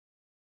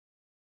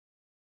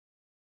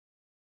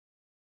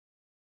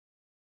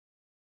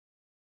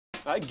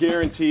I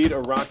guaranteed a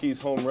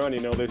Rockies home run. You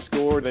know,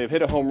 they've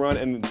hit a home run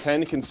in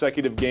 10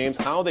 consecutive games.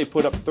 How they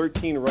put up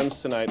 13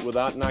 runs tonight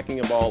without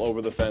knocking a ball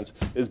over the fence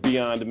is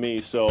beyond me.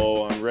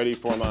 So I'm ready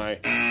for my...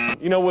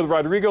 You know, with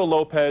Rodrigo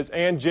Lopez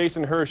and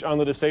Jason Hirsch on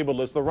the disabled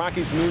list, the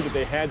Rockies knew that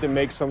they had to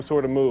make some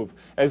sort of move.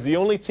 As the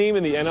only team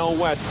in the NL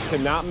West to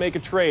not make a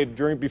trade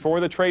before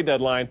the trade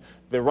deadline,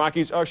 the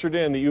Rockies ushered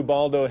in the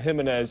Ubaldo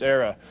Jimenez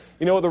era.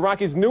 You know, the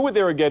Rockies knew what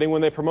they were getting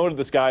when they promoted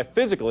this guy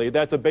physically.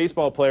 That's a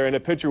baseball player and a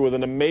pitcher with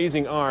an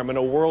amazing arm and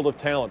a world of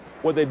talent.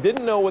 What they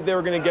didn't know what they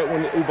were going to get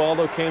when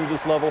Ubaldo came to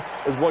this level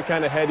is what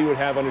kind of head he would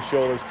have on his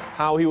shoulders,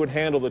 how he would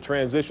handle the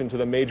transition to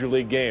the major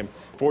league game.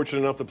 Fortunate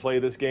enough to play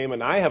this game,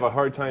 and I have a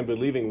hard time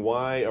believing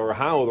why or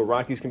how the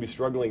Rockies can be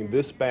struggling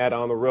this bad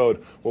on the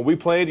road. When we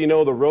played, you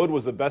know, the road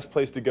was the best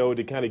place to go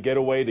to kind of get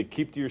away, to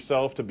keep to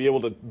yourself, to be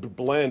able to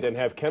blend and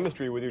have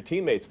chemistry with your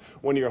teammates.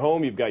 When you're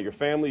home, you've got your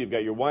family, you've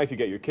got your wife, you've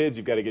got your kids,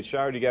 you've got to get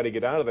showered, you got to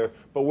get out of there.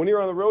 But when you're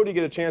on the road, you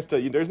get a chance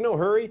to, there's no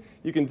hurry.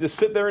 You can just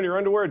sit there in your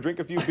underwear, drink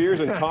a few beers,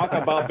 and talk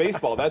about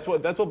baseball. That's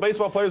what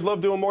baseball players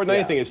love doing more than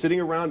anything, is sitting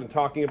around and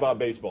talking about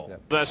baseball. Yeah.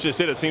 That's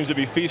just it. It seems to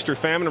be feast or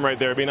famine right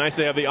there. It'd be nice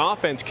to have the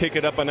offense kick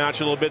it up a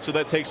notch a little bit, so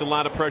that takes a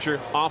lot of pressure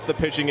off the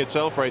pitching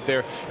itself right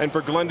there. And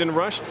for Glendon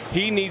Rush,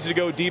 he needs to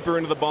go deeper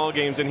into the ball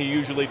games than he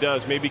usually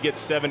does. Maybe get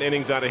 7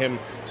 innings out of him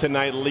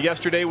tonight.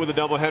 Yesterday with a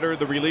doubleheader,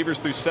 the relievers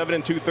threw 7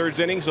 2/3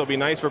 innings, so it'll be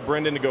nice for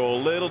Brendan to go a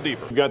little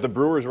deeper. We've got the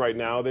Brewers right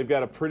now. They've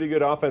got a pretty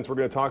good offense. We're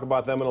going to talk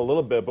about them in a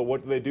little bit, but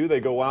what do? They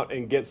go out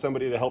and get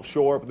somebody to help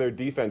shore up their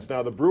defense.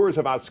 Now, the Brewers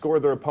have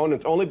outscored their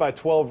opponents only by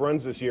 12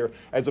 runs this year,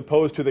 as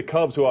opposed to the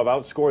Cubs, who have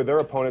outscored their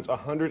opponents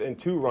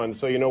 102 runs.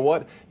 So you know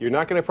what? You're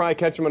not going to probably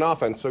catch them in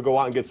offense, so go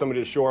out and get somebody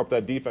to shore up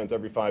that defense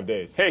every 5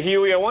 days. Hey,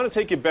 Huey, I want to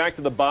take you back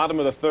to the bottom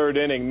of the 3rd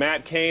inning.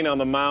 Matt Cain on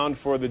the mound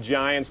for the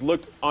Giants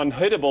looked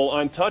unhittable,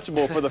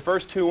 untouchable for the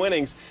first 2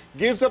 innings.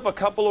 Gives up a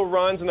couple of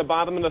runs in the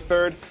bottom of the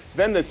 3rd.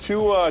 Then the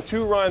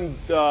two-run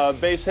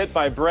base hit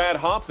by Brad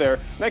Hopp there.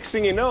 Next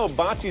thing you know,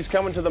 Bocce's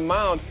coming to the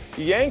mound,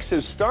 yanks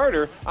his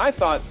starter. I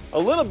thought a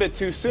little bit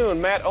too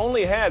soon. Matt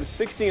only had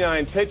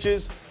 69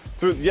 pitches.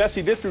 Yes,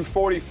 he did through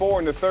 44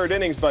 in the 3rd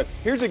innings, but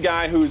here's a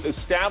guy who's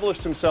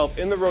established himself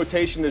in the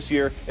rotation this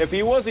year. If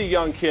he was a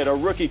young kid, a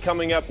rookie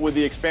coming up with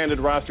the expanded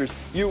rosters,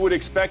 you would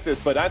expect this,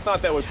 but I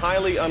thought that was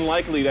highly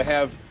unlikely to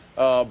have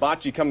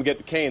Bocce come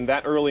get Cain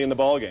that early in the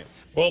ballgame.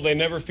 Well, they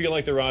never feel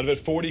like they're out of it.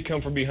 40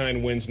 come from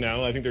behind wins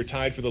now. I think they're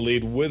tied for the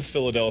lead with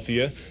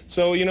Philadelphia.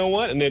 So, you know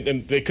what? And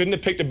they couldn't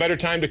have picked a better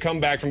time to come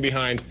back from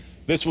behind.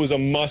 This was a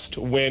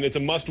must-win. It's a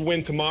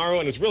must-win tomorrow,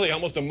 and it's really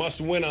almost a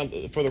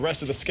must-win for the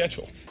rest of the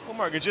schedule. Well,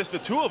 Mark, it's just the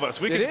two of us.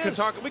 We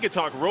could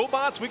talk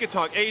robots. We could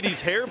talk 80s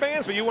hair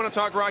bands, but you want to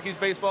talk Rockies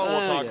baseball?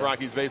 We'll talk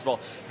Rockies baseball.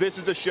 This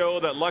is a show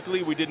that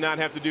luckily we did not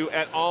have to do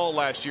at all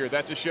last year.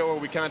 That's a show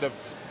where we kind of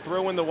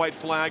throw in the white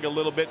flag a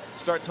little bit,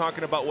 start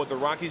talking about what the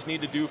Rockies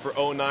need to do for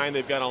 09.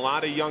 They've got a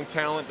lot of young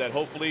talent that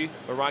hopefully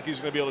the Rockies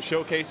are going to be able to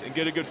showcase and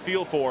get a good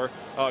feel for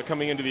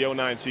coming into the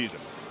 09 season.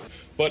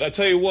 But I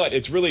tell you what,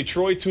 it's really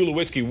Troy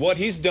Tulowitzki. What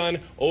he's done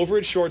over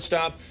at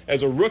shortstop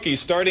as a rookie,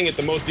 starting at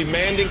the most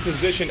demanding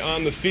position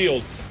on the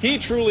field. He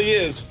truly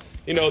is,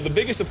 you know, the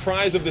biggest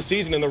surprise of the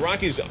season, and the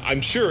Rockies, I'm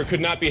sure,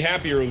 could not be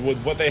happier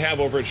with what they have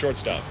over at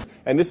shortstop.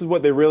 And this is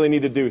what they really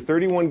need to do.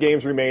 31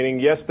 games remaining.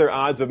 Yes, their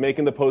odds of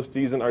making the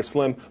postseason are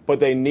slim, but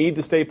they need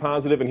to stay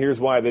positive, and here's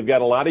why. They've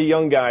got a lot of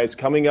young guys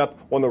coming up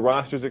when the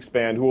rosters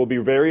expand who will be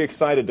very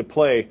excited to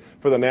play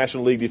for the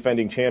National League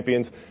defending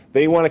champions.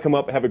 They want to come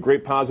up, have a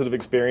great positive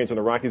experience, and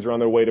the Rockies are on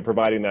their way to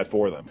providing that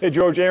for them. Hey,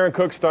 George, Aaron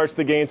Cook starts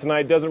the game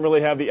tonight. Doesn't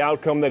really have the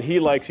outcome that he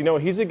likes. You know,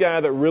 he's a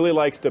guy that really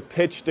likes to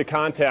pitch to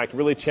contact,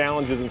 really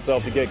challenges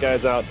himself to get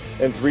guys out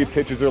in 3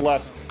 pitches or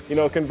less. You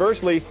know,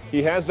 conversely,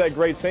 he has that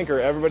great sinker.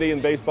 Everybody in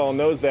baseball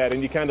knows that,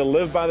 and you kind of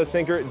live by the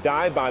sinker,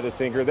 die by the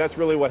sinker. That's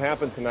really what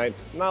happened tonight.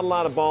 Not a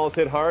lot of balls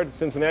hit hard.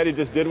 Cincinnati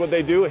just did what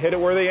they do, hit it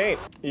where they ain't.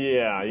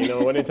 Yeah, you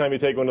know, anytime you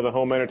take one to the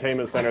home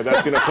entertainment center,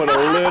 that's going to put a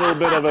little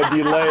bit of a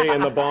delay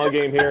in the ball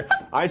game here.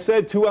 I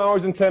said 2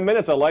 hours and 10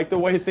 minutes. I like the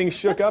way things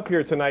shook up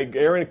here tonight.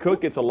 Aaron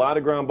Cook gets a lot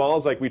of ground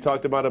balls like we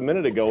talked about a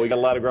minute ago. We got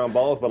a lot of ground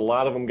balls, but a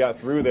lot of them got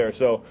through there.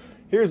 So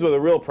here's what the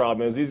real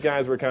problem is. These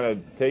guys were kind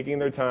of taking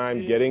their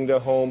time, getting to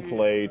home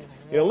plate.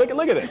 You know, look at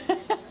this.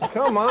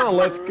 Come on,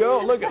 let's go.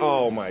 Look.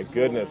 Oh my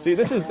goodness. See,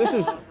 this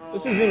isn't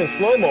even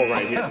slow-mo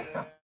right here.